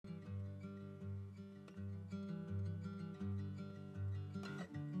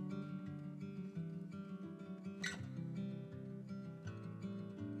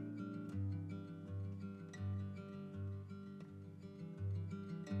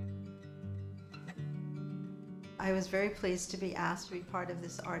I was very pleased to be asked to be part of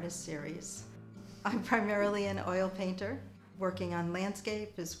this artist series. I'm primarily an oil painter. Working on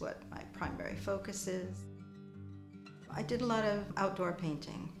landscape is what my primary focus is. I did a lot of outdoor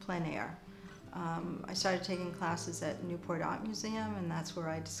painting, plein air. I started taking classes at Newport Art Museum, and that's where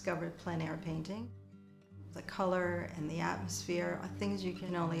I discovered plein air painting. The color and the atmosphere are things you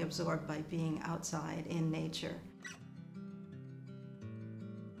can only absorb by being outside in nature.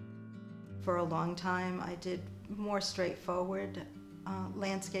 For a long time, I did more straightforward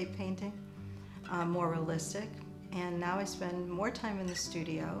landscape painting, more realistic. And now I spend more time in the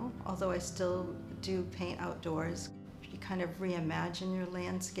studio, although I still do paint outdoors. You kind of reimagine your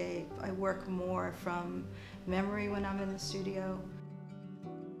landscape. I work more from memory when I'm in the studio.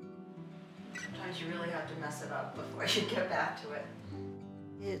 Sometimes you really have to mess it up before you get back to it.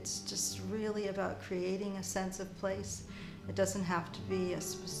 It's just really about creating a sense of place. It doesn't have to be a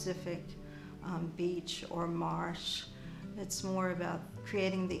specific beach or marsh. It's more about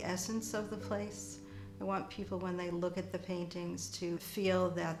creating the essence of the place. I want people, when they look at the paintings, to feel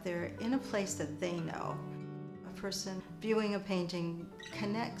that they're in a place that they know. A person viewing a painting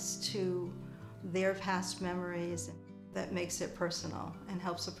connects to their past memories. That makes it personal and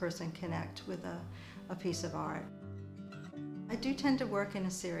helps a person connect with a piece of art. I do tend to work in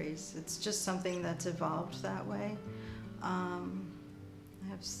a series. It's just something that's evolved that way. I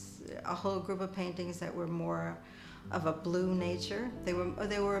have a whole group of paintings that were more of a blue nature. They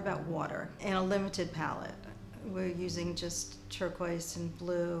were about water and a limited palette. We're using just turquoise and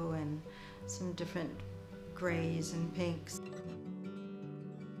blue and some different grays and pinks.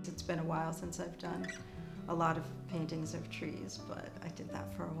 It's been a while since I've done a lot of paintings of trees, but I did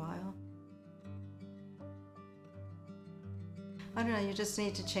that for a while. I don't know, you just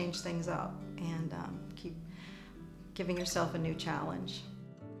need to change things up and keep giving yourself a new challenge.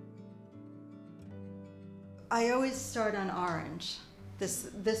 I always start on orange.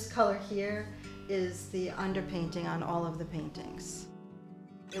 This color here is the underpainting on all of the paintings.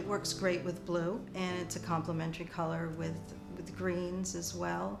 It works great with blue, and it's a complementary color with greens as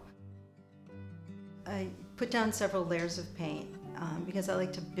well. I put down several layers of paint because I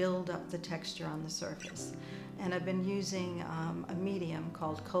like to build up the texture on the surface. And I've been using a medium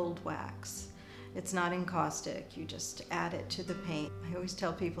called cold wax. It's not encaustic, you just add it to the paint. I always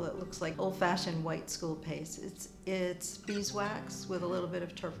tell people it looks like old-fashioned white school paste. It's beeswax with a little bit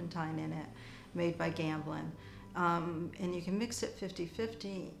of turpentine in it, made by Gamblin. And you can mix it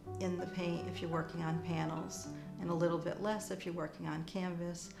 50-50 in the paint if you're working on panels, and a little bit less if you're working on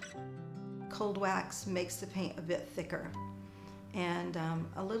canvas. Cold wax makes the paint a bit thicker and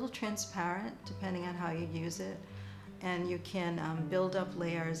a little transparent depending on how you use it. And you can build up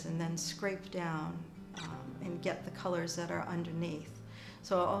layers and then scrape down and get the colors that are underneath.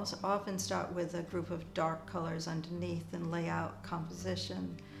 So I'll also often start with a group of dark colors underneath and lay out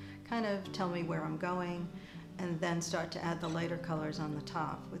composition, kind of tell me where I'm going, and then start to add the lighter colors on the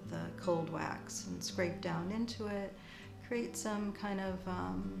top with the cold wax and scrape down into it, create some kind of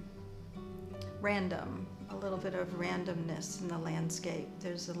a little bit of randomness in the landscape.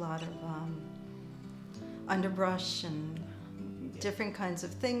 There's a lot of underbrush and different kinds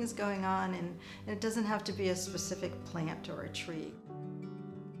of things going on, and it doesn't have to be a specific plant or a tree.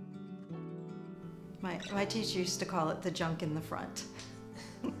 My teacher used to call it the junk in the front.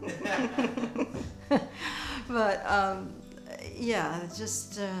 But yeah,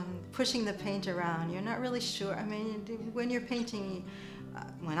 just pushing the paint around. You're not really sure. I mean, when you're painting,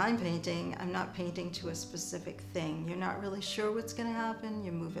 when I'm painting, I'm not painting to a specific thing. You're not really sure what's going to happen.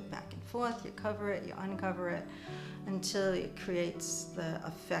 You move it back and forth, you cover it, you uncover it, until it creates the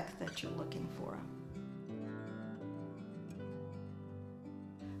effect that you're looking for.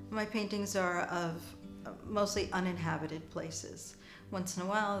 My paintings are of mostly uninhabited places. Once in a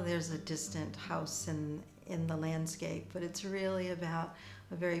while, there's a distant house in the landscape, but it's really about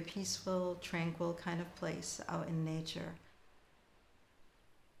a very peaceful, tranquil kind of place out in nature.